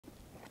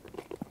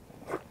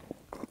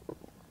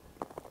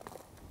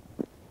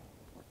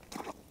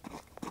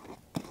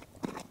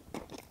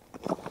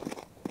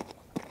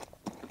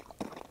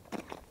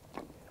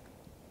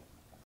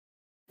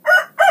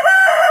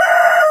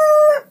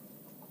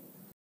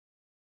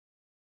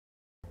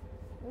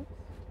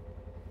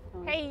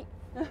Hey.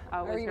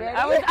 Are you ready?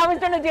 I was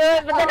gonna do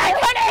it, but then I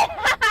couldn't.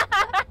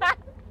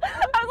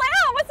 I was like,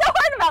 oh, what's so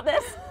hard about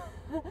this?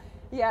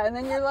 Yeah, and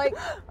then you're like,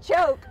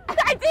 choke.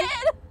 I did.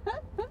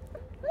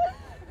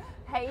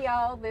 Hey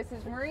y'all, this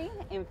is Marie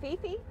and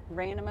Fefe,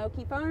 Random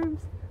Okie Farms.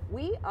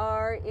 We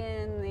are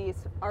in this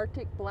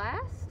Arctic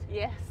blast.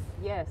 Yes.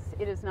 Yes,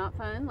 it is not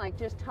fun. Like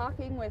just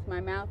talking with my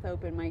mouth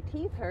open, my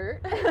teeth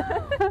hurt.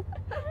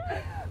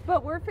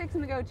 But we're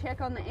fixing to go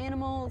check on the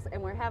animals, and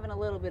we're having a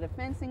little bit of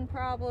fencing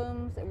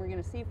problems, and we're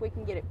going to see if we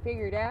can get it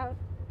figured out,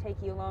 take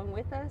you along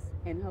with us,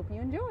 and hope you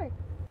enjoy.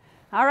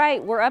 All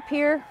right, we're up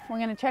here. We're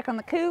going to check on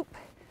the coop,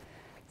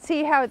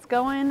 see how it's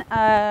going.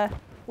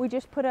 We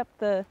just put up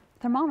the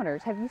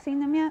thermometers. Have you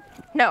seen them yet?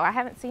 No, I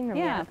haven't seen them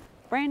yet. Yeah,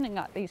 Brandon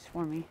got these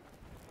for me.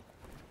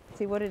 Let's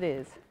see what it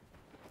is.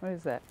 What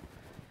is that?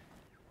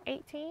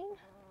 18?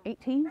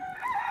 18?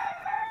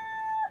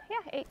 Yeah,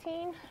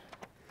 18.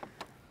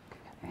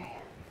 Okay.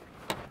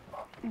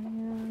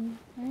 And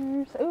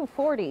there's, ooh,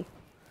 40.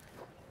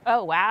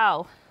 Oh,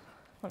 wow.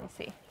 Let me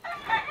see.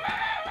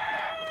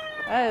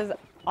 That is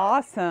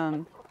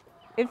awesome.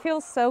 It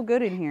feels so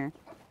good in here.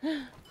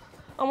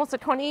 Almost a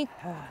 20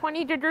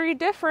 degree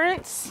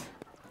difference.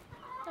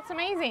 That's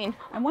amazing.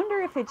 I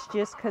wonder if it's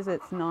just because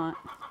it's not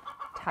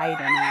tight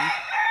enough.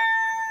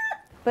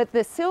 But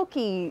the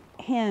silky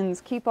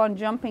hens keep on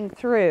jumping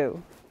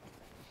through.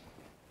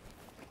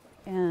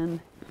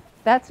 And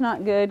that's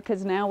not good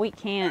because now we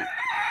can't,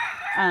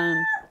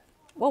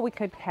 well, we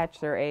could catch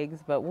their eggs,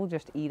 but we'll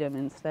just eat them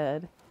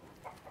instead.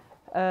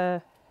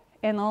 And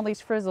all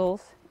these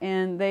frizzles,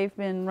 and they've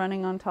been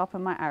running on top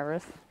of my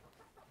iris,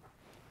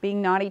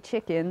 being naughty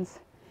chickens,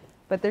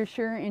 but they're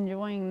sure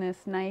enjoying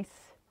this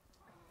nice,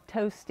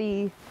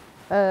 toasty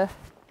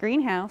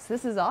greenhouse.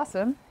 This is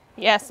awesome.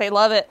 Yes, they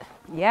love it.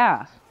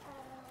 Yeah.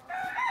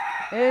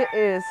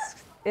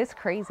 It's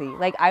crazy.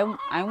 Like I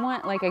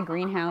want like a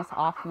greenhouse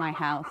off my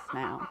house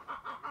now.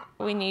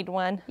 We need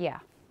one. Yeah.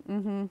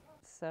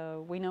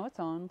 So we know it's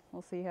on.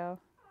 We'll see how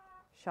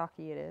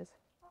shocky it is.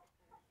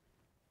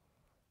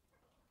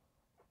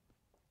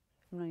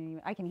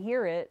 I can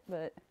hear it,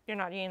 but You're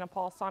not getting a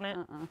pulse on it?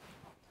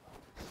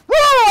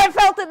 Oh, I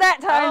felt it that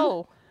time.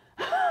 Oh,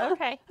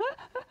 okay.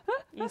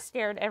 You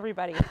scared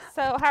everybody.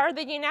 So how are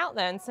they getting out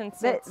then? Since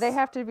They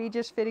have to be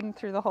just fitting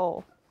through the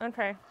hole.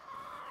 Okay.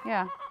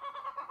 Yeah.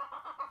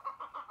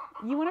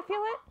 You want to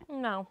feel it?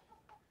 No.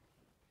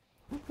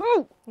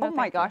 Ooh. No, Oh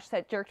my thank you. gosh,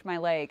 that jerked my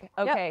leg.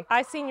 Okay. Yep,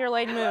 I seen your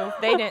leg move.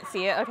 They didn't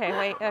see it. Okay,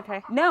 wait.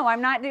 Okay. No,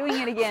 I'm not doing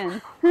it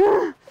again.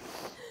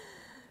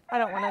 I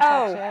don't want to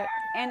touch it.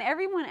 And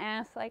everyone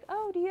asks like,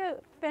 oh, do you have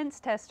a fence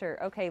tester?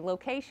 Okay,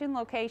 location,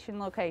 location,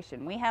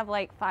 location. We have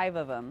like 5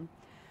 of them,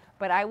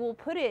 but I will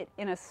put it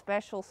in a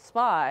special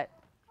spot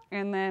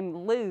and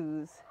then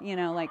lose, you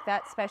know, like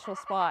that special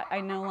spot. I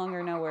no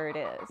longer know where it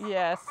is.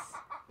 Yes.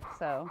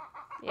 So,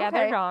 Yeah, okay.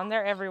 they're gone.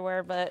 They're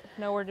everywhere, but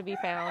nowhere to be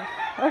found.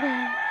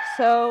 Okay.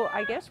 So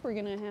I guess we're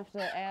gonna have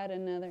to add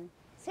another.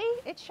 See,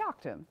 it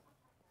shocked him.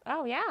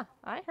 Oh, yeah.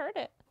 I heard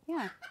it.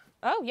 Yeah.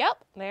 Oh, yep.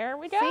 There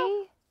we go.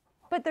 See?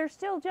 But they're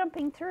still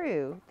jumping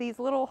through these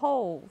little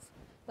holes.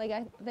 Like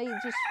they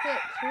just fit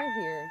through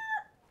here.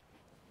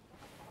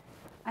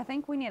 I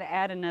think we need to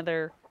add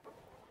another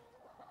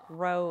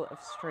row of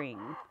string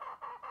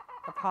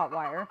of hot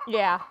wire.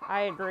 Yeah,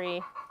 I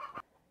agree.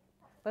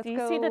 Let's Do you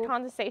go. see the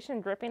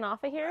condensation dripping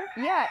off of here?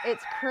 Yeah,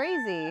 it's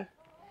crazy.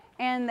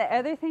 And the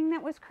other thing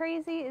that was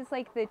crazy is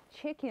like the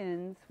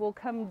chickens will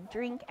come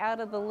drink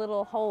out of the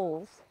little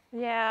holes.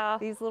 Yeah.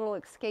 These little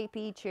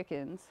escapee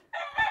chickens.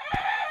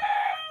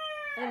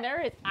 And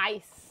there is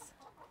ice.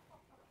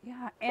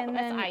 Yeah, and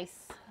That's then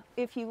ice.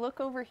 if you look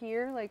over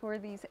here, like where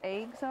these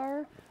eggs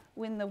are,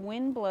 when the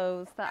wind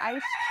blows, the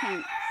ice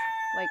chunks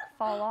like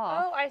fall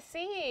off. Oh, I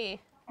see.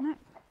 No.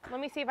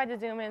 Let me see if I can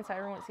zoom in so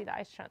everyone can see the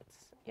ice chunks.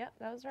 Yep,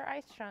 those are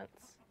ice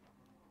chunks.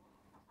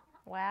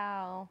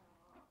 Wow.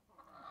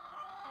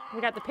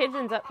 We got the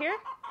pigeons up here.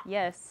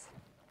 Yes.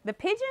 The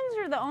pigeons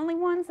are the only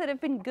ones that have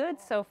been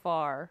good so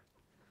far.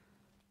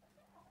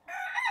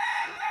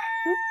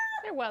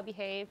 They're well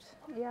behaved.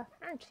 Yeah.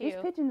 Aren't you?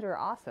 These pigeons are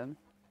awesome.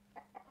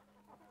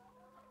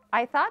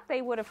 I thought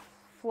they would have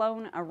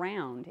flown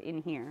around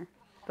in here,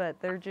 but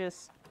they're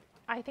just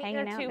I think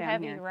hanging they're out too down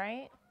heavy, here.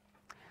 right?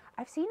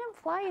 I've seen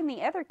them fly in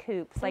the other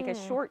coops, like a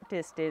short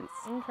distance,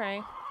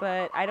 Okay.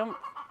 but I don't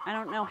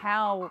know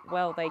how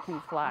well they can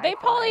fly. They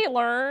probably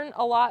learn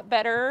a lot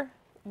better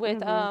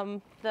with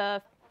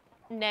the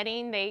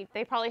netting. They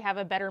probably have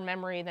a better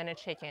memory than a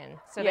chicken.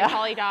 So Yeah. they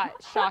probably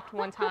got shocked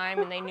one time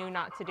and they knew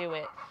not to do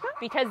it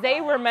because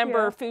they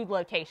remember food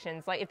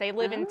locations. Like if they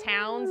live in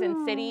towns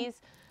and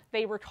cities,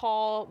 they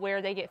recall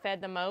where they get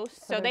fed the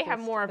most. So they have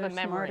more of a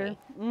memory.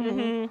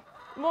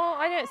 Well,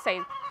 I didn't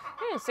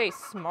say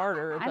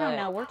smarter, but I don't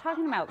know. We're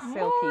talking about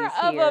silkies more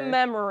of here. a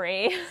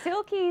memory.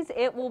 Silkies,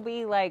 it will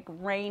be like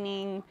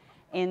raining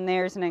and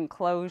there's an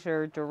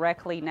enclosure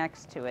directly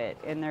next to it,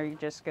 and they're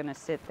just gonna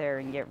sit there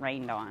and get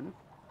rained on.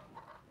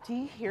 Do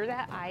you hear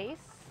that ice?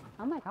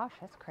 Oh my gosh,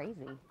 that's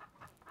crazy.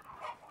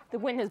 The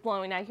wind is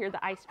blowing. I hear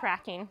the ice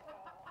cracking.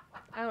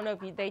 I don't know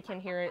if they can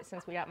hear it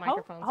since we got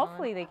microphones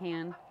Hopefully on. they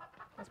can.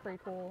 That's pretty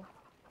cool.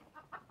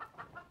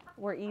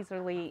 We're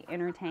easily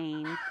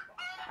entertained.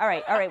 All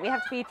right, we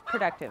have to be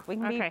productive. We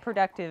can be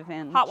productive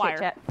and hot wire.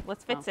 chit-chat.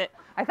 Let's fix it.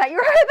 I thought you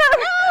were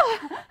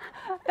right.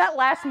 That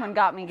last one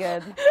got me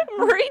good.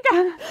 Marie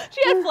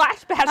she had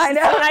flashbacks I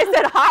know. when I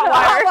said hot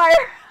wire. Hot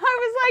wire. I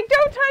was like,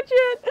 don't touch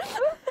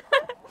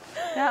it.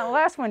 That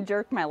last one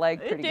jerked my leg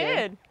pretty good.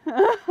 It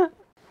did.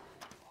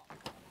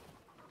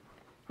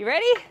 You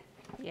ready?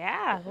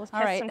 Yeah, let's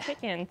test some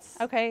chickens.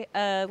 Okay,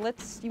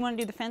 you want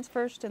to do the fence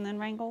first and then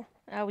wrangle?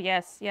 Oh,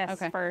 yes,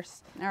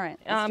 first. All right,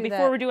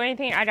 before we do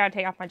anything, I gotta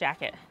take off my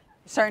jacket.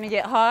 Starting to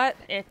get hot?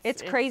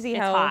 It's crazy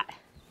how hot.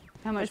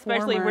 How much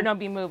Especially warmer. We're gonna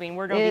be moving.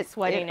 We're gonna be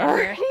sweating in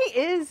here. It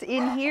is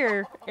in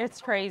here.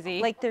 It's crazy.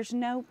 Like there's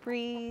no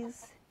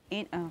breeze.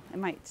 It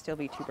might still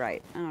be too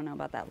bright. I don't know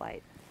about that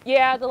light.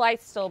 Yeah, the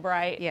light's still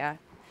bright. Yeah.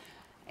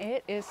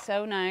 It is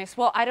so nice.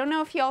 Well, I don't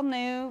know if y'all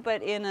knew,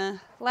 but in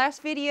a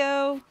last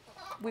video,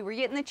 we were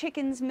getting the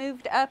chickens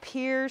moved up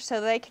here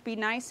so they could be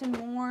nice and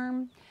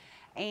warm.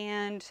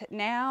 And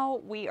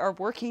now we are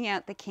working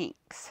out the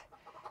kinks.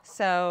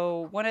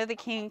 So one of the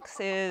kinks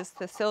is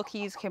the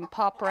silkies can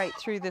pop right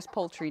through this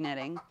poultry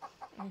netting.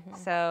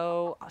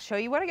 So I'll show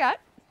you what I got.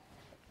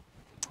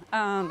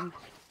 I'm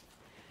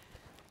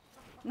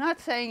not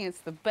saying it's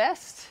the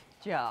best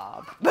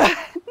job, but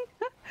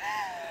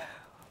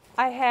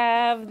I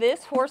have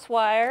this horse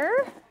wire.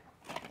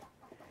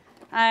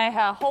 I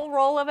have a whole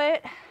roll of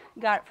it.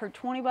 Got it for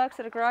 20 bucks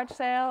at a garage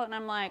sale, and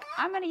I'm like,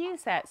 I'm gonna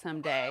use that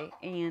someday,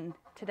 and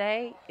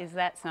today is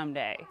that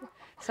someday.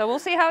 So we'll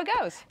see how it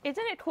goes.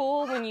 Isn't it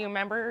cool when you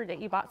remember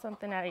that you bought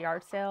something at a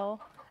yard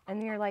sale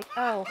and you're like,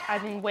 oh,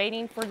 I've been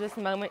waiting for this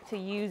moment to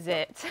use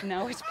it?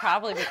 No, it's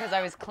probably because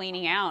I was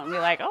cleaning out and be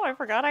like, oh, I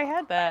forgot I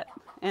had that.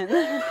 And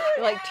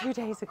like 2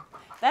 days ago.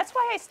 That's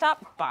why I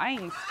stopped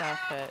buying stuff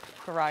at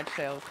garage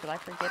sales, because I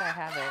forget I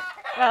have it.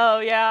 Oh,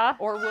 yeah.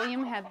 Or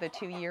William had the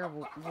 2-year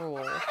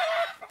rule.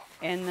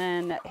 And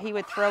then he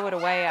would throw it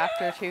away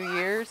after 2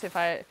 years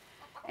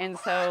and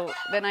so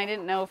then I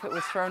didn't know if it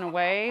was thrown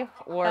away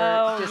or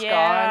just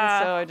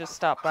gone, so I just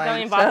stopped buying. Don't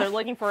even bother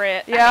looking for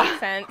it. Yeah. That makes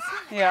sense.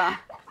 Yeah.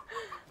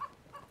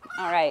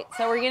 All right,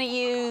 so we're gonna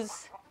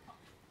use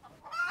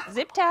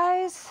zip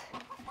ties.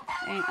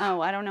 And,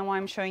 I don't know why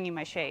I'm showing you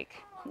my shake.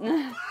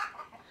 And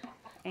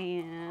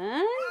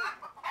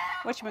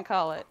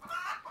whatchamacallit?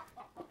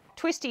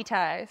 Twisty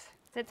ties.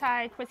 Zip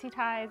tie, twisty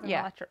ties, and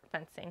electric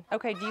fencing.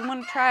 Okay, do you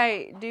want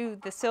to do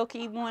the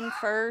silky one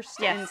first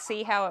and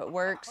see how it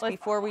works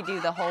before we do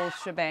the whole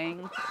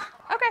shebang?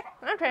 Okay.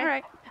 All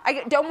right.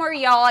 Don't worry,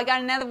 y'all. I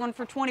got another one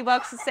for 20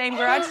 bucks, the same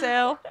garage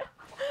sale.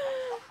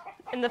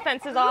 And the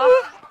fence is off.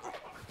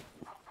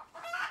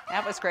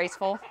 That was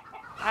graceful.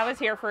 I was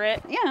here for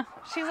it. Yeah.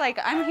 She's like,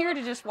 I'm here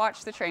to just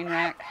watch the train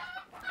wreck.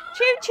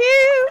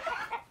 Choo-choo!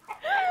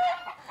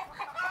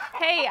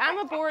 Hey, I'm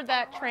aboard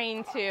that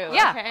train too.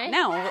 Yeah. Okay?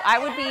 No, I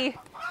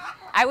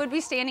would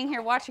be standing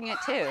here watching it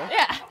too.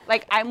 Yeah.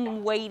 Like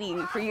I'm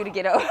waiting for you to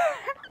get over.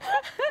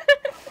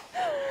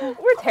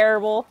 We're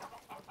terrible.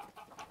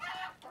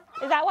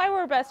 Is that why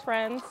we're best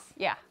friends?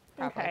 Yeah.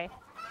 Probably. Okay.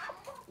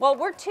 Well,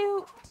 we're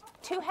two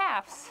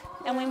halves,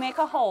 and we make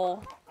a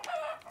whole.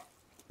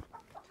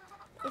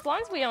 As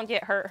long as we don't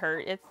get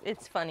hurt,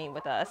 it's funny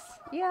with us.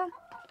 Yeah.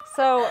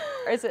 So,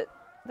 is it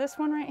this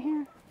one right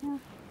here? Yeah.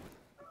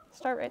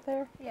 Start right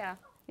there? Yeah.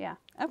 Yeah.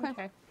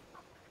 Okay.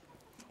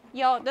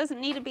 Y'all, it doesn't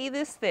need to be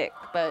this thick,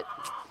 but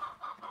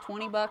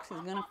 20 bucks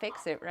is gonna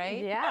fix it,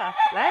 right? Yeah.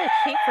 That is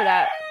cheap for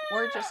that.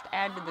 Or just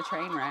add to the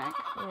train wreck.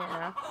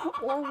 Yeah.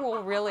 Or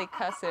we'll really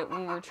cuss it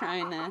when we're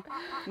trying to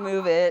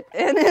move it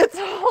and it's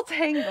all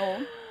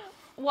tangled.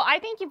 Well, I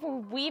think if we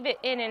weave it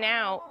in and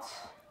out.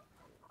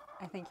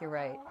 I think you're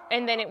right.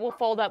 And then it will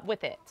fold up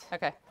with it.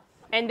 Okay.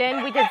 And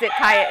then we can zip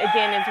tie it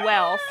again as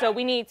well. So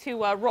we need to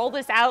roll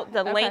this out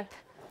the length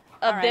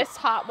of this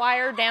hot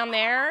wire down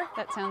there.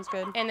 That sounds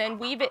good. And then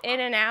weave it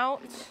in and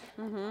out.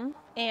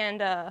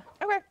 And,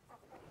 okay.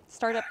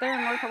 Start up there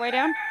and work our way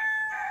down.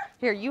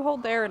 Here, you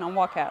hold there and I'll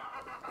walk out.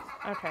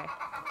 Okay.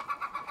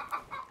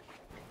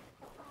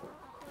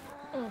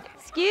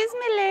 Excuse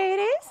me,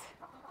 ladies.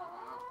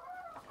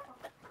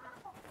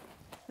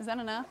 Is that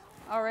enough?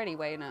 Already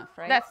way enough,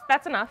 right?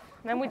 That's enough.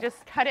 Then we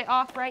just cut it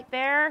off right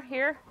there,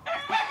 here.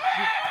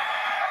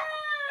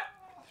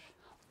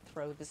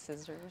 Throw the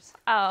scissors.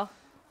 Oh,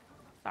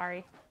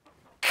 sorry.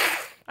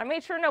 I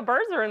made sure no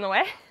birds are in the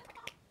way.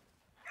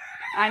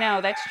 I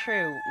know, that's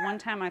true. One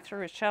time I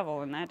threw a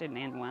shovel and that didn't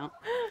end well.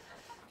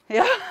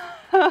 Yeah.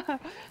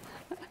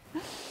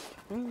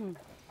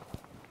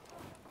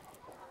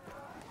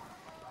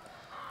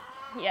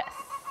 Yes.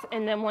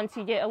 And then once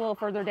you get a little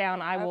further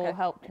down, I will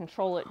help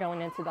control it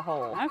going into the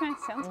hole. Okay,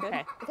 sounds good.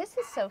 This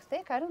is so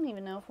thick, I don't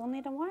even know if we'll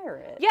need to wire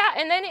it. Yeah,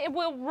 and then it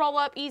will roll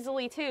up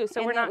easily too,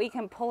 so we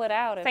can pull it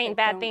out. Saying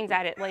bad things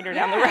at it later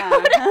down the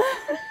road.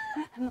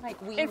 I'm like,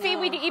 and see,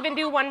 we even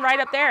do one right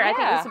up there. I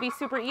think this would be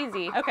super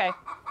easy. Okay.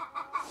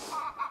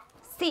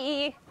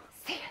 See,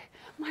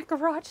 my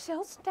garage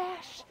sale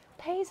stash.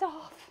 pays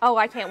off. Oh,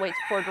 I can't wait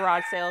for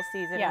garage sale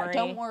season, Yeah, Marie.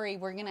 don't worry.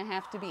 We're going to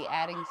have to be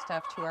adding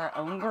stuff to our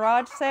own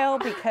garage sale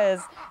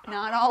because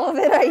not all of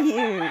it I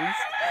used.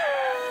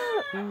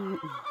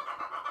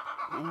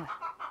 Yeah.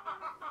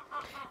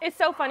 It's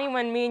so funny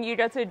when me and you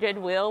go to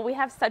Goodwill. We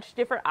have such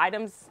different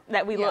items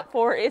that we look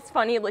for. It's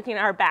funny looking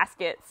at our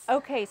baskets.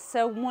 Okay,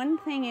 so one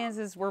thing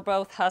is we're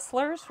both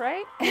hustlers,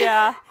 right?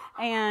 Yeah.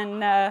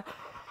 And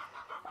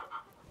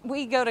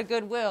we go to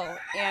Goodwill,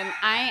 and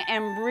I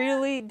am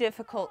really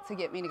difficult to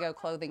get me to go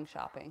clothing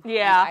shopping.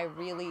 Yeah. Like, I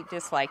really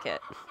dislike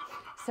it.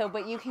 So,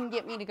 but you can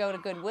get me to go to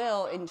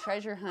Goodwill and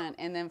treasure hunt,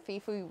 and then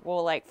Fifi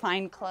will like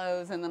find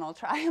clothes, and then I'll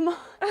try them on.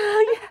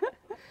 Yeah.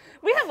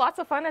 We have lots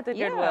of fun at the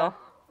Goodwill.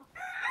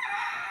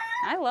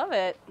 I love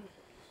it.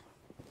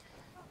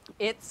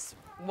 It's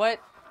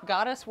what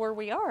got us where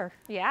we are.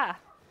 Yeah.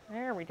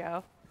 There we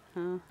go.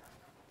 Huh.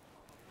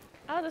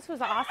 Oh, this was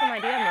an awesome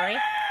idea, Marie.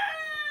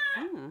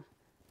 Hmm.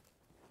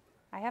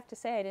 I have to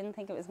say, I didn't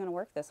think it was going to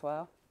work this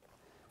well.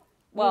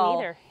 Me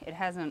neither. It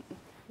hasn't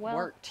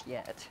worked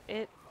yet.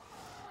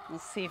 We'll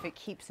see if it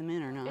keeps them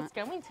in or not. It's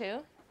going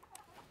to.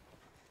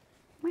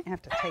 Might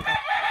have to take off.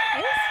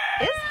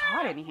 It's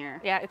hot in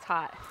here. Yeah, it's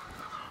hot.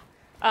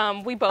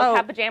 We both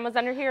have pajamas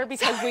under here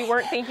because we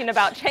weren't thinking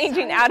about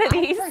changing out of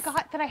these. I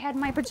forgot that I had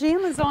my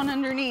pajamas on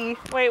underneath.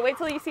 Wait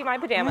till you see my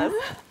pajamas.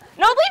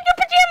 No, leave your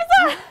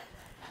pajamas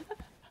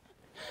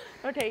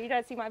on! Okay, you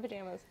guys see my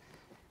pajamas.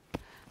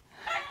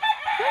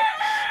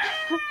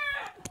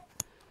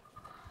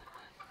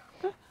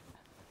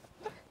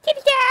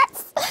 Kitty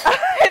cats!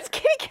 It's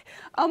kitty cat.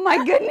 Oh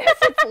my goodness,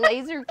 it's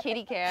laser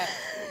kitty cat.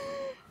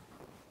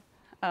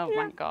 Oh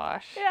my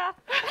gosh. Yeah.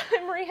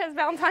 And Marie has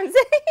Valentine's Day.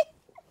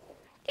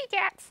 Kitty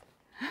cats.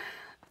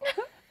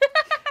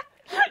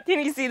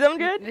 Can you see them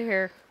good?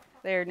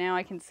 There, now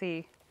I can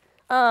see.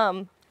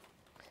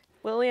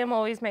 William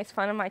always makes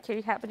fun of my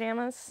kitty cat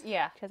pajamas.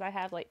 Yeah. Because I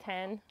have like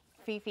 10.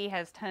 Fifi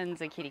has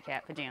tons of kitty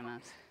cat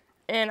pajamas.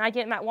 And I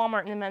get them at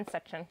Walmart in the men's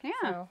section. Yeah.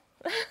 So.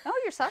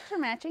 Oh, your socks are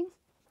matching.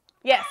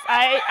 Yes,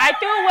 I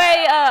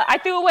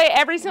threw away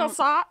every single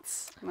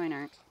socks. Mine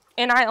aren't.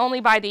 And I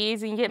only buy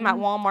these and get them at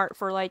Walmart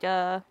for like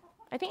I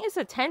think it's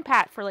a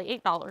 10-pack for like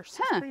 $8. Huh. It's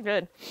pretty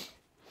good.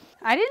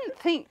 I didn't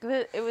think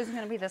that it was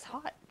going to be this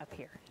hot up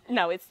here.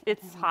 No, it's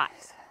hot.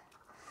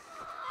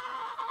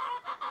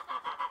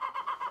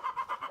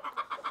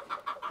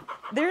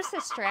 There's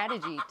a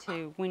strategy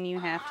too when you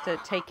have to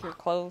take your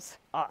clothes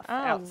off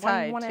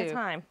outside one too. at a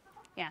time.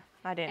 Yeah,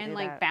 I didn't. And do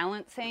like that.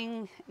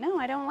 balancing. No,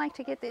 I don't like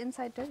to get the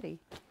inside dirty.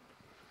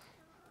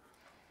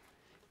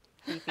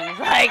 Fifi's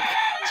like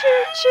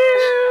choo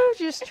choo,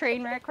 just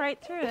train wreck right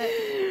through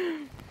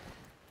it.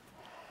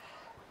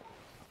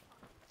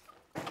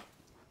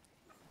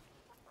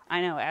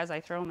 I know, as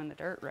I throw them in the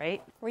dirt,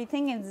 right? Were you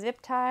thinking zip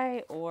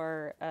tie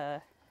or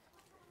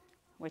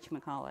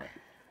whatchamacallit?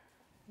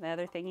 The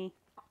other thingy?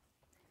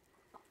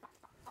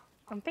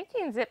 I'm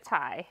thinking zip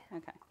tie.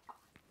 Okay.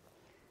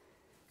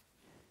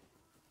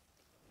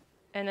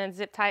 And then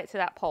zip tie it to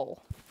that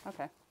pole.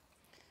 Okay.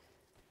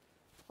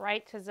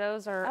 Right? Because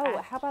those are.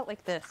 Oh, how about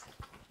like this?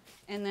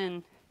 And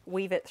then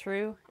weave it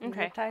through and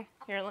Okay. zip tie?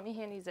 Here, let me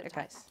hand you zip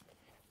ties.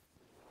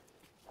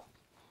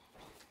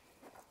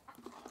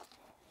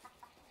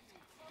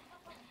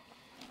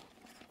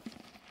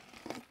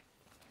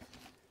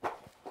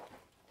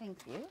 Thank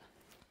you.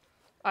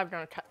 I'm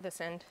going to cut this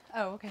end.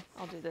 Oh, okay.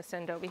 I'll do this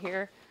end over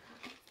here.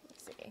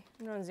 Let's see.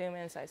 I'm going to zoom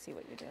in so I see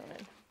what you're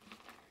doing.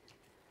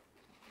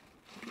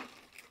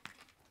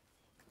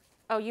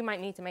 Oh, you might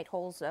need to make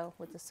holes though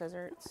with the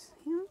scissors.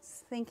 I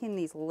was thinking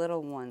these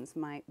little ones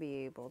might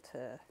be able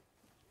to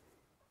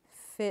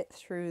fit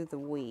through the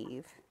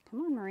weave.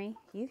 Come on, Marie.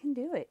 You can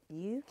do it.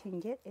 You can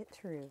get it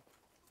through.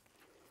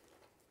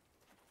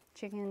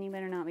 Chicken, you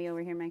better not be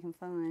over here making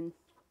fun.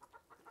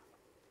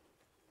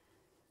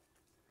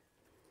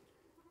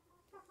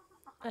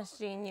 That's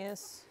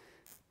genius.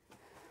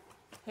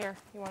 Here,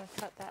 you want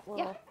to cut that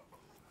little... Yeah.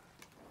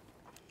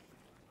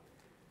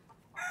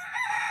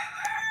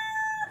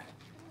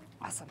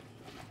 Awesome.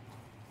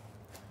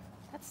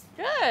 That's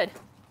good.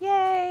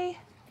 Yay.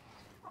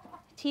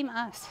 Team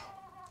us.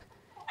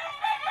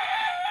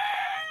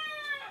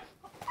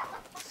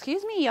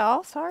 Excuse me,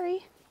 y'all.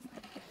 Sorry.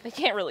 They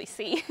can't really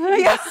see.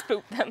 You just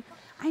spook them.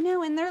 I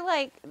know, and they're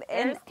like...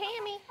 There's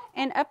Tammy.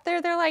 And up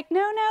there, they're like,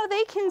 no,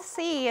 they can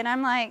see. And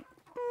I'm like...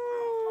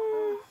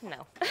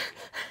 No.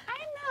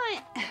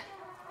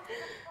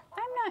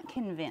 I'm not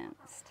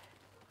convinced.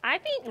 I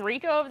think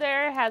Rico over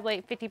there has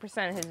like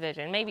 50% of his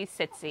vision. Maybe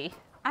Sitzy.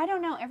 I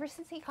don't know. Ever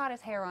since he caught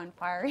his hair on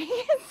fire, he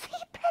can see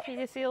better. Can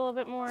you see a little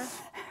bit more?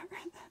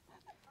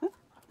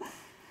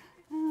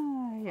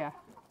 Yeah.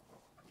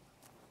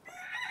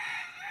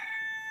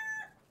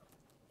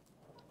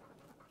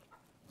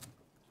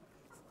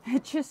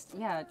 It just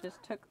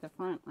took the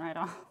front right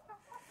off.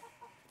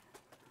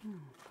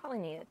 Probably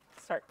need to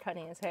start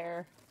cutting his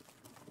hair.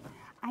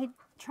 I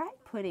tried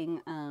putting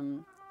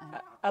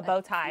A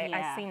bow tie. yeah,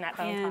 I've seen that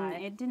bow and tie.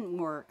 it didn't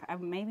work. I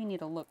maybe need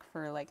to look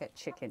for like a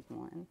chicken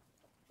one.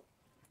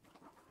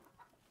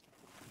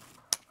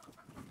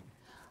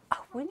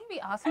 Oh, Wouldn't it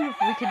be awesome if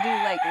we could do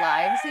like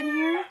lives in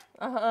here?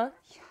 Uh-huh.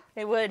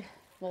 It would.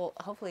 Well,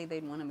 hopefully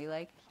they'd want to be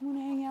like, you want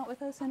to hang out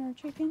with us and our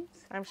chickens?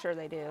 I'm sure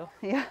they do.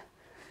 Yeah.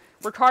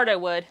 Ricardo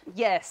would.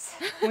 Yes.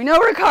 We know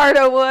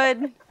Ricardo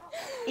would.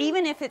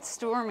 Even if it's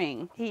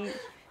storming,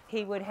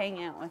 he would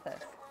hang out with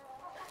us.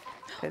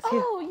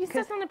 Oh, you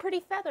stepped on a pretty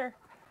feather.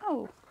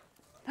 Oh.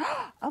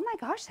 Oh my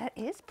gosh, that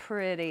is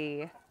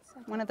pretty.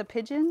 One of the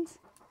pigeons?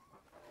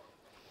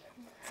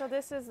 So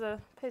this is the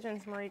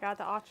pigeons Marie got at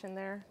the auction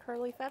there.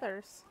 Curly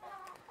feathers.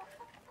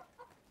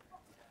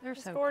 They're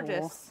It's so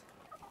gorgeous.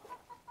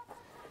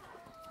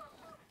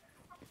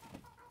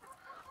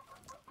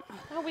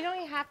 Oh, we don't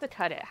even have to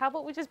cut it. How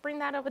about we just bring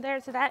that over there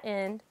to that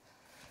end?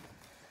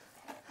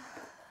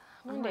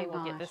 One day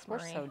we'll get this, We're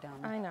Marie. so dumb.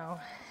 I know.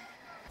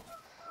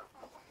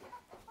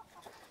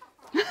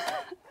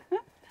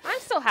 I'm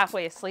still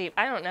halfway asleep.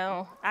 I don't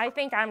know. I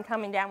think I'm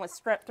coming down with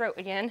strep throat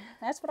again.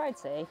 That's what I'd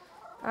say.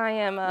 I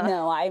am.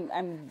 No,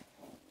 I'm.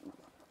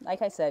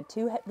 Like I said,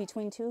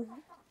 between two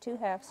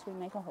halves we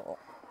make a whole.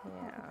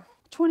 Yeah.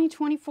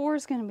 2024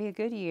 is going to be a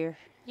good year.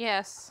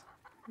 Yes.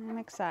 I'm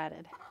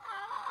excited.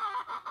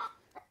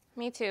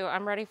 Me too.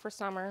 I'm ready for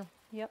summer.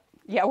 Yep.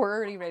 Yeah, we're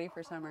already ready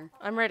for summer.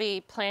 I'm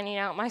ready planning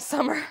out my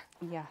summer.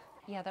 Yeah.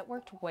 Yeah, that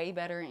worked way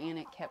better and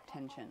it kept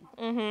tension.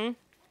 Mm-hmm.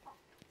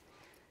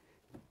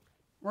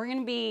 We're going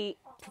to be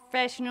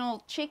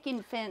professional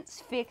chicken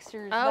fence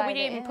fixers. Oh, we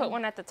didn't even put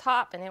one at the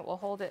top and it will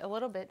hold it a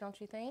little bit,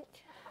 don't you think?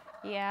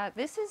 Yeah,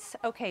 this is,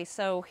 okay,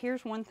 so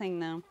here's one thing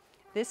though.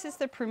 This is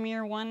the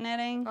Premier 1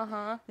 netting.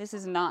 Uh-huh. This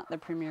is not the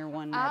Premier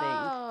 1 netting.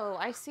 Oh,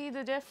 I see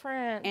the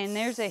difference. And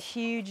there's a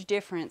huge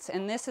difference.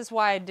 And this is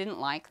why I didn't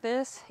like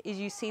this, is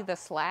you see the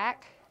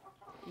slack.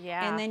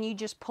 Yeah. And then you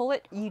just pull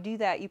it, you do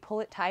that, you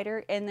pull it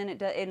tighter, and then it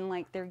does, and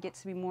like there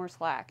gets to be more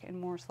slack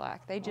and more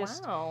slack. They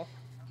just, wow.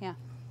 Yeah.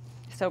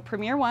 So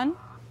Premier 1,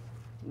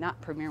 not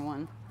Premier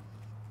 1.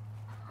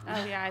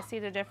 Oh yeah, I see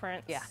the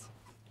difference. Yeah.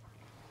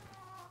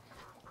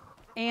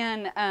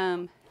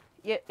 And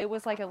it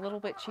was like a little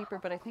bit cheaper,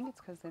 but I think it's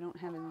because they don't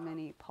have as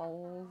many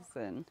poles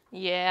and.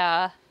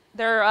 Yeah,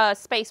 they're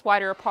spaced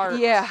wider apart.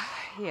 Yeah,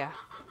 yeah.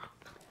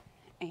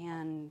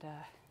 And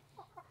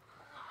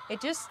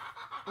it just,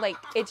 like,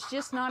 it's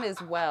just not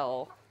as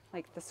well,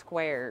 like the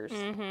squares.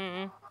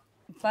 Mm-hmm.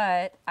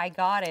 But I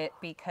got it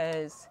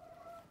because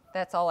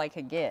that's all I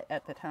could get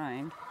at the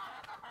time.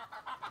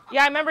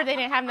 Yeah, I remember they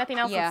didn't have nothing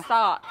else in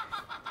stock.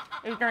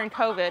 It was during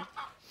COVID.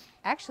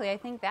 Actually, I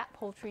think that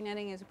poultry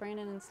netting is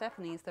Brandon and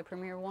Stephanie's, the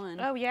Premier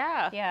 1. Oh,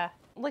 yeah. Yeah.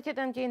 Look at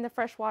them getting the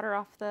fresh water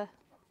off the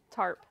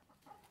tarp.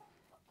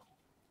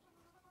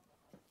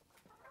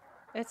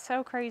 It's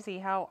so crazy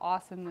how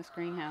awesome this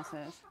greenhouse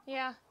is.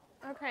 Yeah.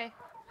 Okay.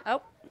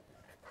 Oh.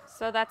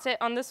 So that's it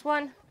on this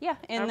one? Yeah,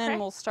 and then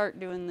we'll start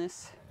doing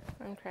this.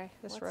 Okay.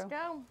 This Let's row.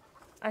 go.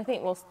 I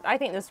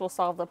think this will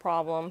solve the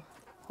problem.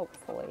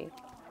 Hopefully.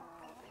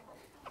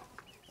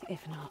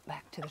 If not,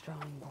 back to the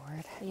drawing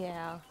board.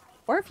 Yeah.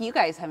 Or if you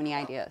guys have any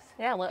ideas.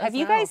 Yeah, let us Have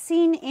you know. guys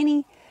seen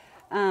any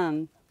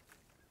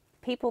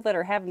people that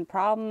are having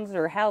problems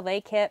or how they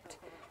kept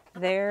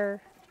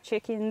their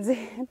chickens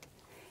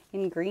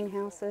in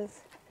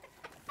greenhouses?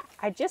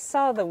 I just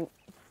saw the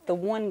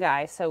one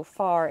guy so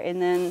far,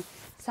 and then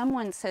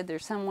someone said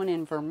there's someone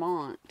in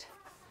Vermont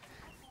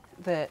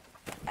that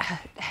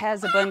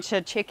has a bunch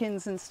of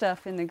chickens and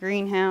stuff in the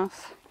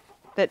greenhouse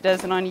that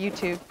does it on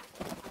YouTube.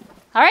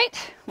 All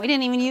right, we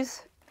didn't even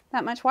use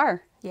that much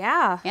wire.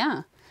 Yeah.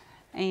 Yeah.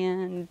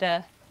 And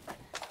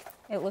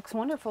it looks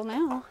wonderful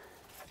now.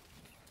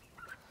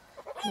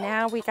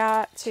 Now we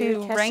got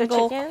to catch the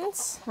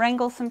chickens.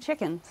 Wrangle some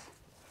chickens.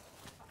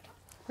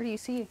 Where do you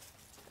see?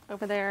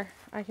 Over there.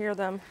 I hear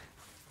them.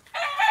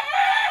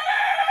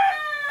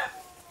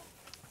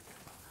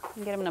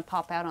 You get them to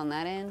pop out on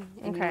that end.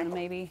 And Okay. you want to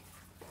maybe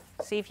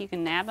see if you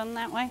can nab them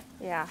that way.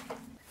 Yeah.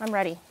 I'm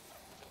ready.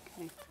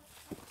 Okay.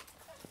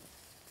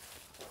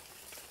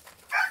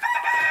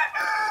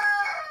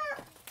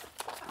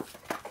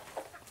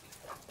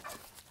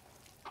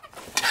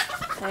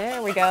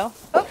 There we go.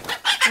 Oh,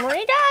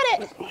 Marie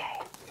got it.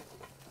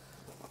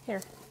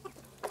 Here.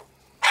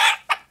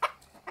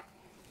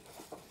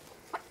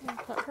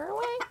 Put her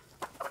away.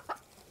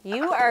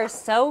 You are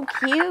so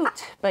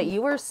cute, but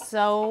you are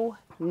so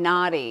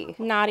naughty.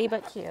 Naughty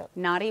but cute.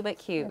 Naughty but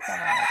cute.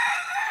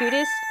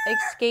 Cutest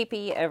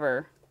escapee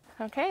ever.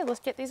 Okay, let's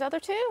get these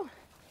other two.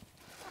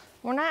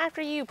 We're not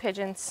after you,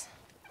 pigeons.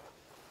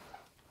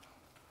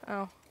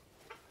 Oh.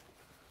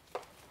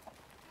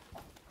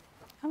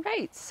 All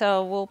right,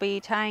 so we'll be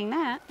tying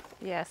that.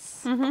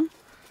 Yes. Mm-hmm.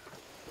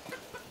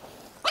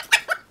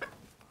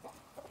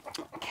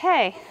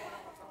 Okay.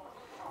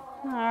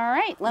 All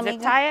right, let me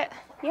Zip tie it?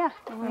 Yeah.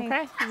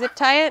 Okay. Zip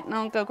tie it, and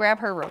I'll go grab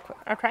her real quick.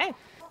 Okay.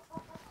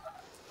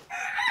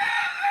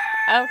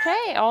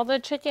 Okay, all the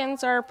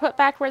chickens are put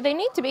back where they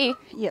need to be.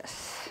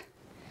 Yes.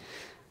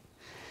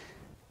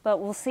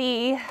 But we'll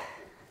see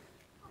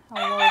how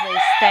well they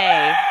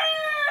stay.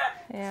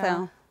 Yeah.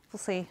 So we'll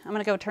see. I'm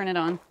gonna go turn it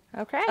on.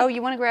 Okay. Oh,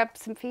 you want to grab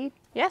some feed?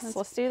 yes,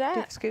 let's do Do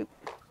that. a scoop.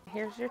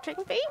 Here's your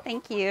chicken feed.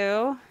 Thank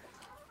you.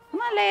 Come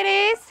on,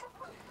 ladies.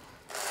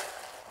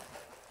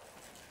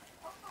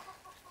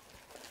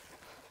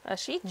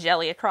 She's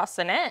jelly across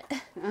the net.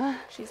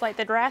 She's like,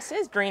 the grass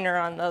is greener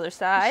on the other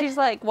side. She's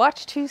like,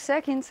 watch 2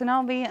 seconds and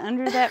I'll be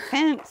under that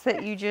fence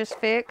that you just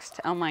fixed.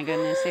 Oh my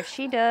goodness, if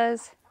she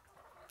does.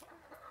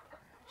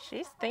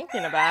 She's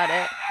thinking about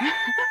it.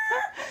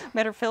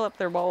 Better fill up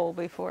their bowl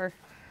before.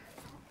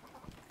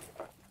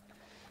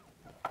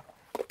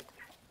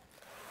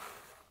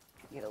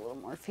 Get a little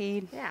more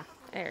feed. Yeah,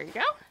 there you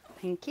go.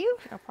 Thank you.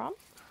 No problem.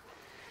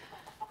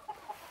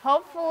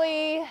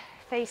 Hopefully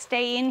they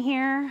stay in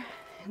here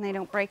and they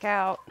don't break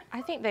out.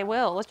 I think they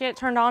will. Let's get it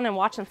turned on and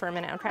watch them for a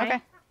minute, okay?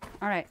 Okay.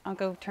 All right, I'll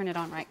go turn it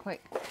on right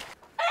quick.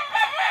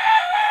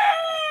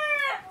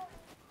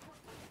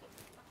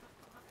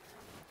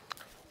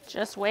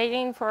 Just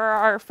waiting for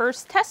our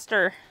first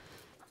tester.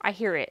 I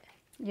hear it.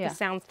 Yeah. It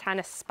sounds kind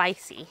of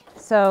spicy.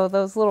 So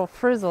those little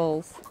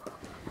frizzles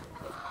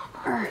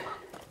are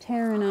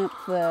tearing up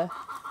the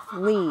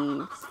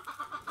leaves.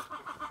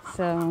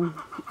 So,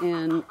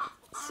 and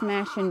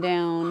smashing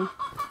down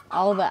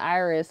all the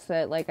iris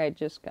that like I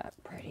just got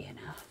pretty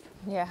enough.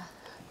 Yeah.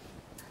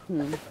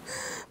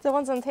 The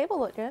ones on the table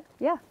look good.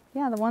 Yeah,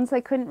 the ones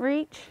they couldn't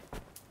reach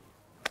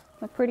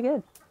look pretty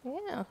good.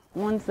 Yeah. The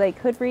ones they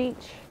could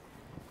reach,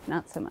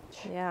 not so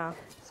much. Yeah.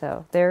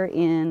 So they're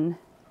in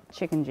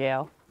chicken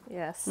jail.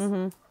 Yes.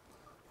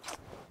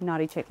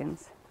 Naughty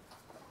chickens.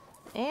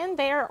 And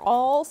they're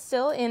all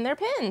still in their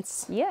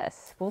pens.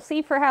 Yes, we'll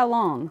see for how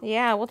long.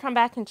 Yeah, we'll come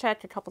back and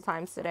check a couple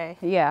times today.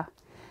 Yeah,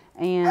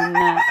 and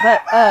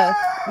but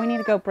we need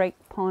to go break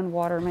pond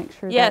water. Make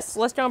sure. Yes,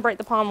 let's go and break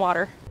the pond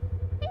water.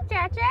 Hey,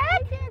 Jack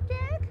Jack. Hey, Jack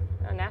Jack.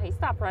 Oh, now he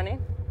stopped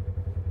running.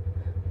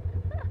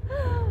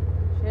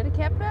 Should have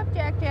kept up,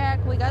 Jack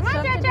Jack. We got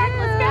stuff to do. Jack,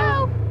 let's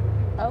go.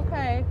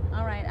 Okay,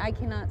 all right. I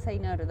cannot say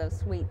no to those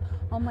sweet.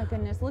 Oh my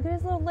goodness, look at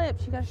his little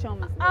lips. You gotta show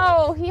him his lips.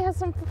 Oh, he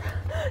has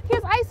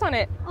ice on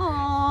it.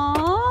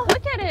 Aww.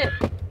 Look at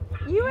it.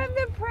 You have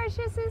the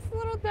preciousest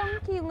little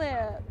donkey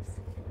lips.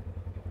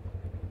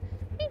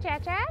 Hey,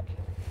 Jack Jack.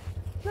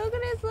 Look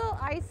at his little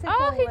icicle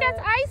Oh, he lips. got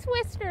ice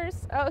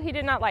whiskers. Oh, he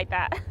did not like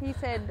that. He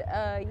said,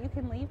 you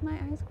can leave my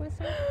ice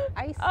whiskers.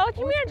 Oh,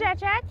 come here, Jack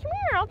Jack. Come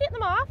here. I'll get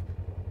them off.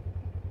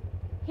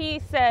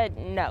 He said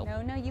no.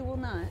 No, you will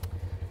not.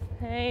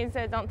 He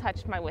said, don't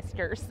touch my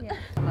whiskers. Yeah.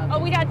 Oh,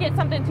 we gotta get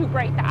something to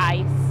break the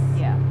ice.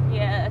 Yeah.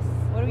 Yes.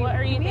 What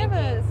are you thinking? Do we have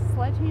a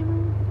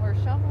sledgehammer or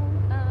a shovel?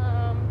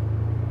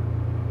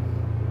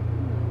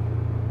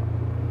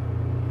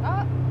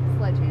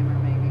 Sledgehammer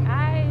maybe.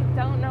 I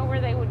don't know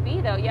where they would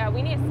be though. Yeah,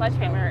 we need a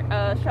sledgehammer.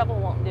 A shovel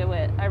won't do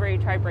it. I already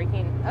tried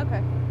breaking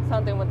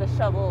something with a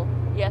shovel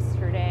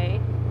yesterday.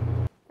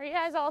 Are you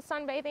guys all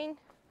sunbathing?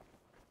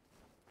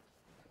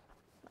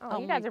 Oh,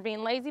 you guys are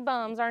being lazy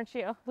bums, aren't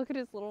you? Look at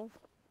his little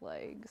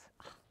legs.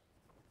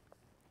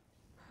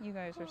 You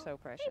guys are so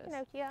precious. Hey,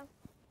 Pinocchio.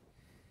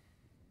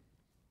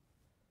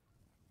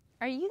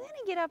 Are you going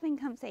to get up and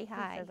come say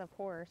hi? He says, of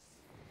course.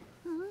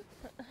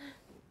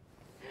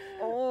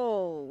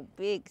 Oh,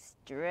 big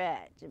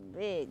stretch,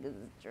 big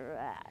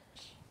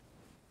stretch.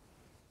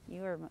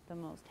 You are the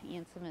most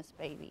handsomest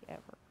baby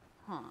ever,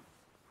 huh?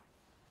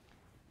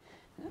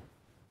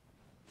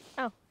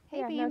 Oh, hey,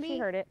 yeah, Bambi. no, she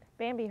heard it.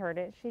 Bambi heard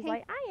it. She's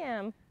like, I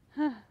am.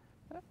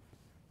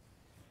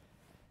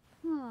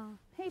 Oh,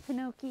 hey,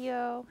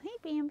 Pinocchio. Hey,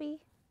 Bambi.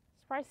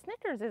 Surprised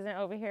Snickers isn't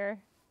over here.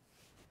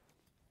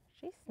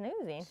 She's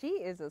snoozing. She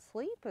is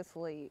asleep.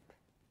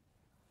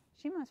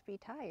 She must be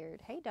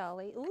tired. Hey,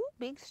 Dolly. Ooh,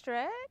 big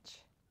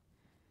stretch.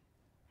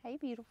 Hey,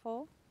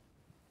 beautiful.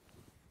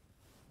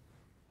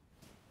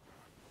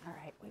 All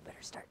right, we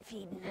better start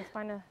feeding. Let's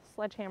find a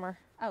sledgehammer.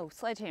 Oh,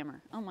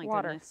 sledgehammer. Oh my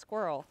Water. goodness.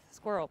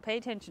 Squirrel. Pay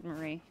attention,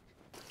 Marie.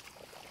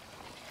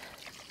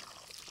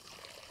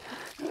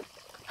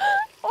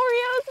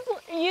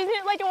 Oreo's using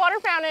it like a water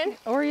fountain.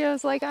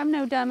 Oreo's like, I'm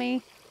no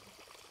dummy.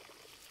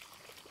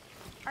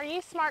 Are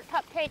you smart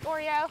cupcake,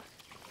 Oreo?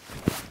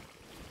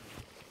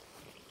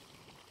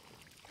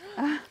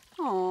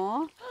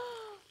 Aw.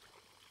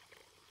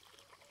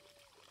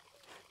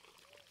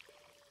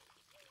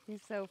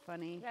 He's so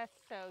funny. That's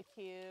so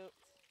cute.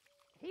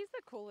 He's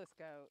the coolest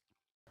goat.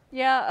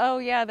 Yeah, oh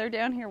yeah, they're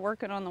down here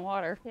working on the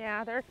water.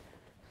 Yeah, they're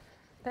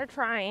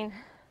trying.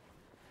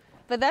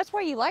 But that's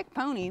why you like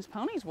ponies.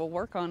 Ponies will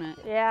work on it.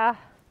 Yeah.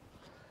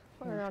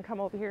 We're gonna come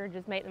over here and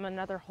just make them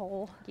another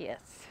hole.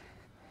 Yes.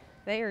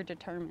 They are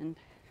determined.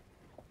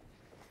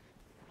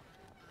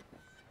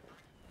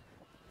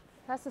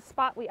 That's the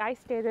spot we ice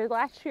skated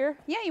last year.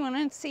 Yeah, you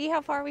want to see how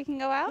far we can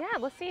go out? Yeah,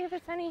 let's see if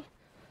it's any.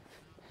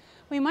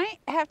 We might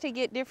have to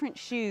get different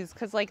shoes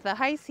because like the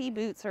HISEA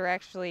boots are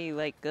actually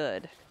like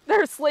good.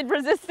 They're slid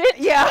resistant.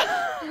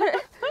 Yeah.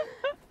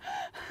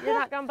 You're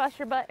not gonna bust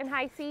your butt in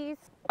high seas.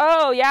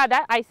 Oh yeah,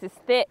 that ice is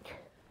thick.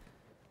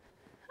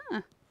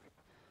 Huh.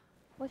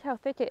 Look how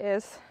thick it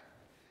is.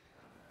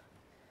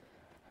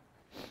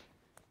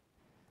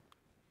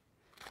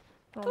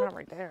 Well, not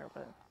right there,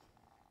 but.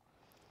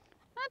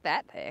 Not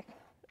that thick.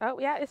 Oh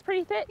yeah, it's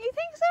pretty thick. You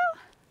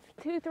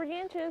think so? 2-3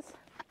 inches.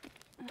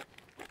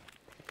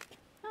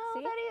 Oh,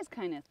 See? that is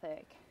kind of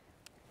thick.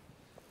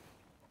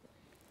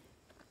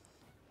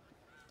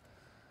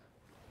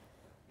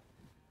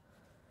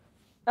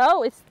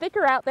 Oh, it's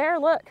thicker out there.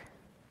 Look.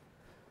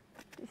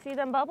 You see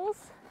them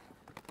bubbles?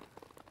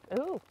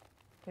 Ooh.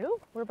 Ooh,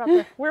 we're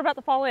about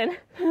to fall in.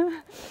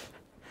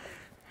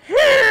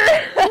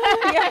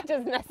 Yeah,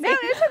 just messy. No,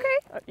 it's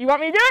okay. You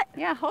want me to do it?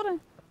 Yeah, hold on.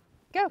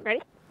 Go.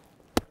 Ready?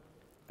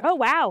 Oh,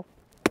 wow.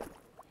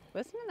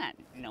 Listen to that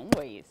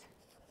noise.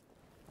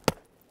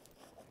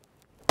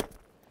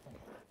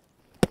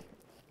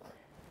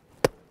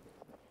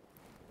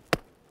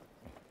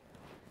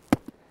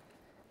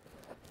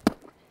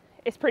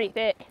 It's pretty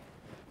thick.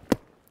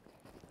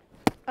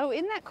 Oh,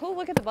 isn't that cool?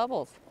 Look at the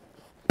bubbles.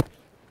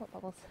 What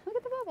bubbles? Look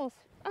at the bubbles.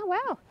 Oh,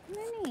 wow.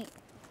 Isn't that neat?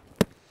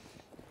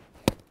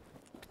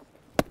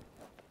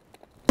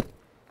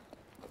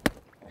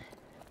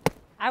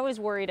 I was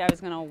worried I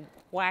was going to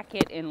whack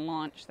it and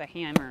launch the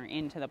hammer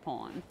into the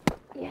pond.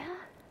 Yeah.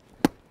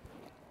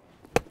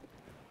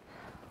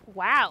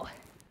 Wow.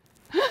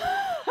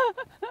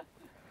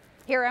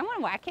 Here, I want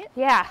to whack it.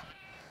 Yeah.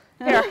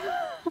 Here.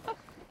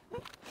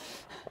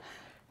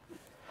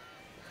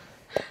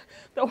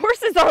 The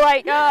horses are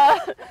like,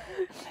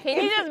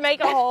 can you just make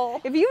a hole?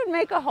 If you would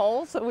make a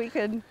hole so we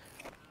could...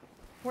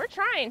 We're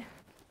trying.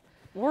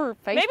 We're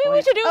face Maybe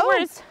we should do it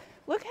where it's...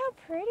 Look how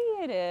pretty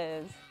it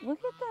is. Look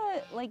at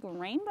the, like,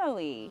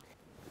 rainbowy.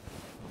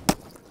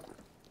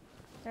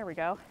 There we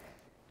go.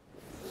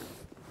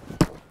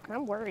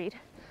 I'm worried.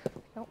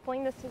 Don't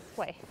fling this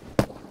way.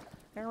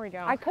 There we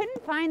go. I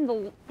couldn't find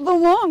the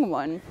long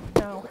one.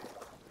 No.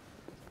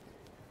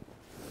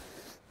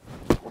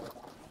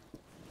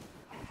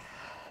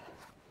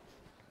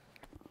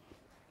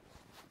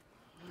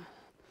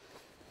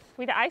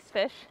 We got ice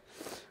fish.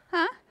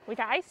 Huh? We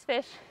got ice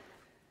fish.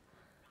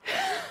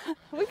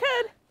 We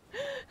could.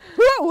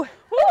 Whoa!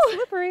 Whoa!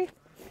 Slippery.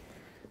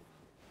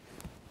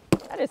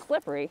 That is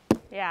slippery.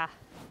 Yeah.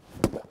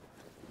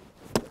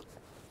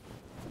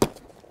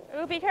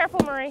 Ooh, be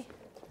careful, Marie.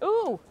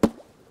 Ooh.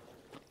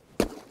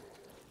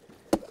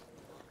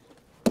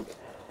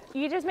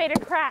 You just made a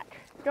crack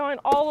going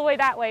all the way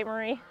that way,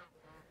 Marie.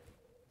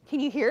 Can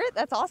you hear it?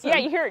 That's awesome. Yeah,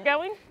 you hear it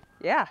going?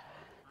 Yeah.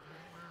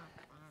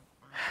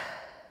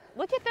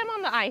 Look at them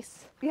on the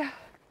ice. Yeah.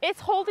 It's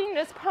holding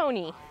this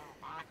pony.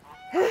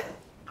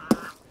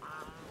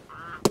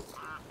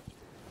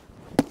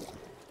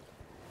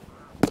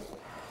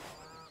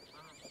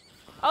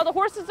 Oh, the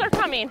horses are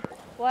coming.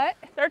 What?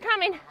 They're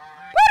coming.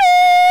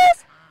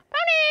 Ponies!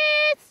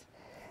 Ponies!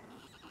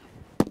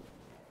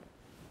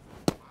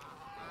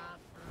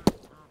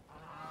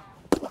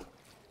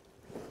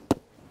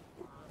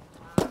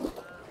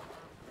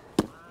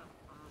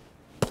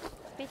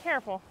 Be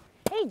careful.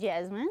 Hey,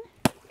 Jasmine.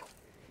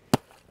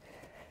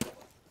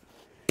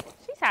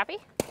 She's happy.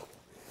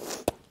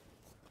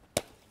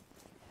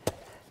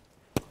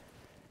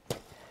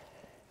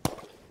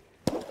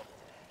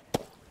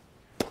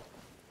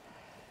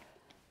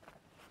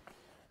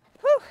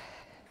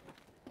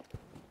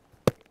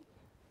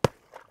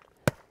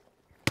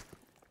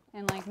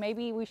 And like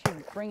maybe we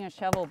should bring a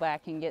shovel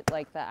back and get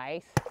like the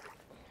ice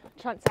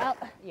Chunks out.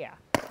 Yeah,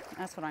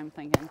 that's what I'm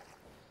thinking.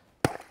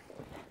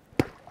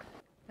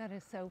 That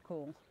is so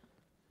cool.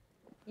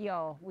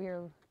 Y'all,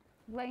 we're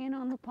laying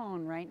on the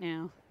pond right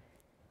now,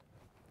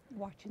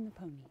 watching the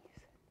ponies.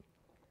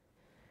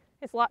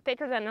 It's a lot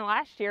thicker than the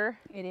last year.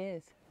 It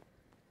is.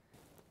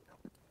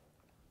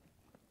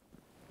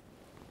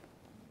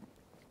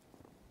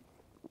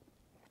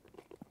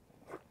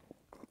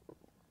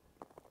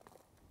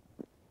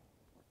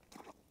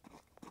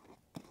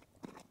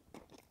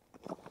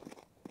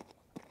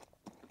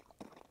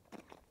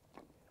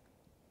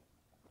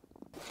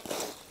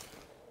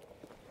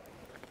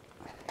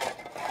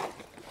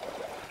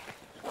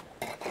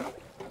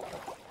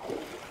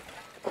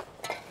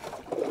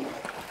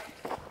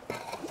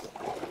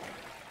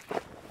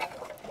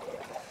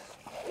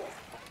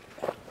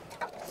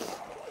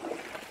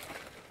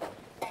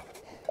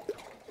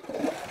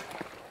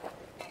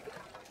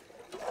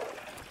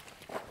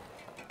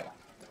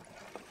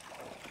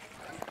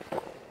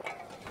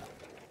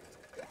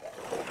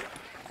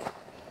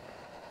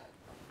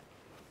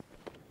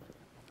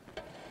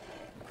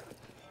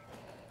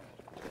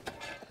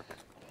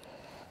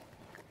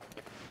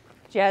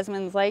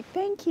 Jasmine's like,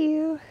 thank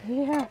you.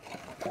 Yeah.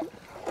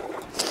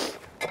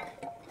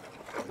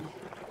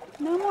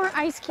 No more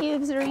ice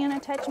cubes that are gonna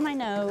touch my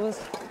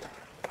nose.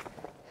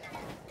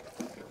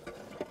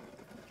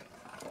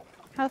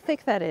 How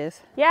thick that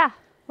is. Yeah.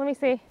 Let me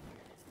see.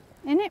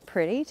 Isn't it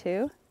pretty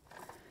too?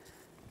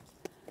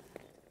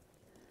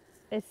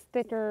 It's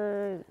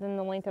thicker than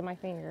the length of my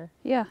finger.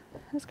 Yeah,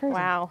 that's crazy.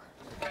 Wow.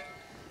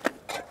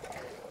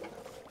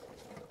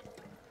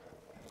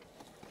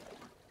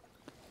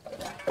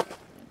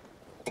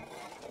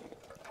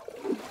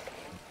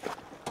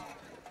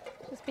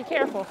 Just be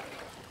careful.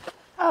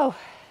 Oh,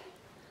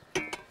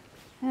 and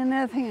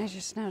another thing I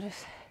just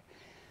noticed,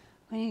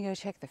 we need to go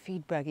check the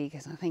feed buggy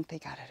because I think they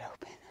got it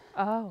open.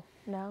 Oh,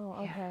 no,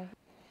 okay. Yeah.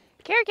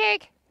 Carrot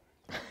cake!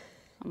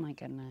 Oh my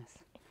goodness.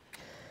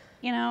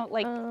 You know,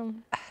 like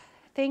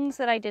things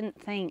that I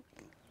didn't think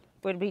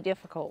would be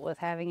difficult with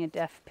having a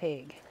deaf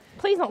pig.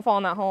 Please don't fall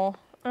in that hole.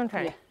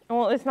 Okay. Yeah.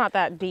 Well, it's not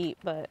that deep,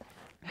 but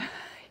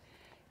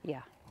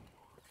Yeah.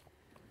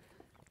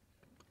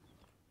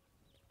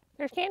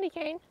 there's Candy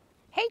Cane.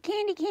 Hey,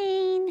 Candy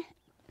Cane.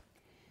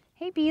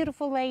 Hey,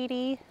 beautiful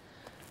lady.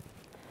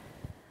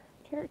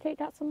 Carrot Cake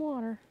got some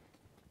water.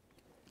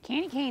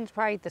 Candy Cane's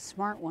probably the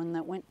smart one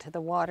that went to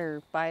the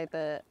water by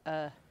the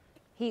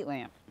heat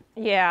lamp.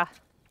 Yeah.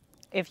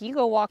 If you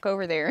go walk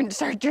over there and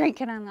start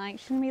drinking, I'm like,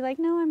 she's gonna be like,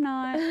 no, I'm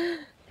not.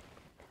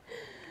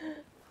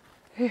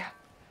 Yeah.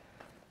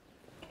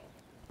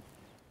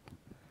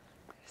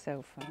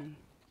 So funny.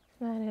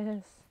 That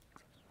is.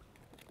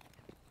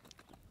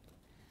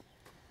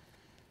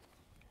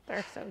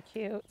 They're so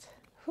cute.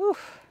 Whew.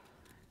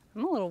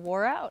 I'm a little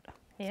wore out.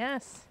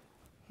 Yes.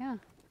 Yeah.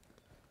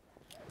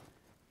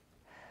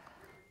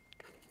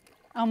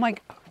 Oh my.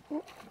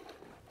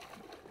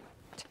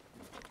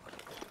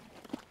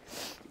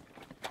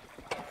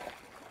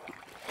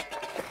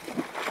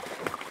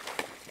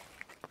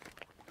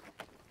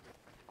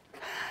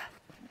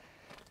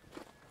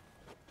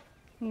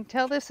 You can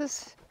tell this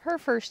is her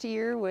first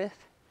year with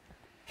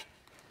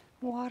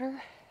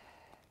water.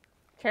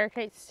 Carrot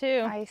Cakes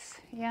too. Ice,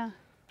 yeah.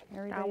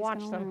 I'll watch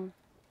them.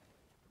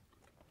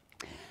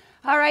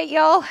 All right,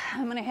 y'all.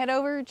 I'm gonna head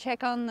over,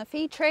 check on the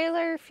feed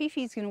trailer.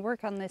 Fifi's gonna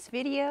work on this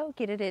video,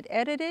 get it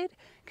edited,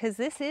 because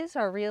this is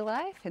our real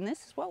life and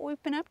this is what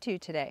we've been up to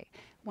today. I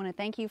wanna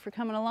thank you for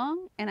coming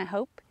along and I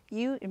hope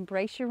you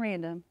embrace your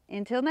random.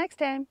 Until next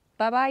time,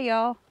 bye-bye,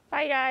 y'all.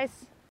 Bye, guys.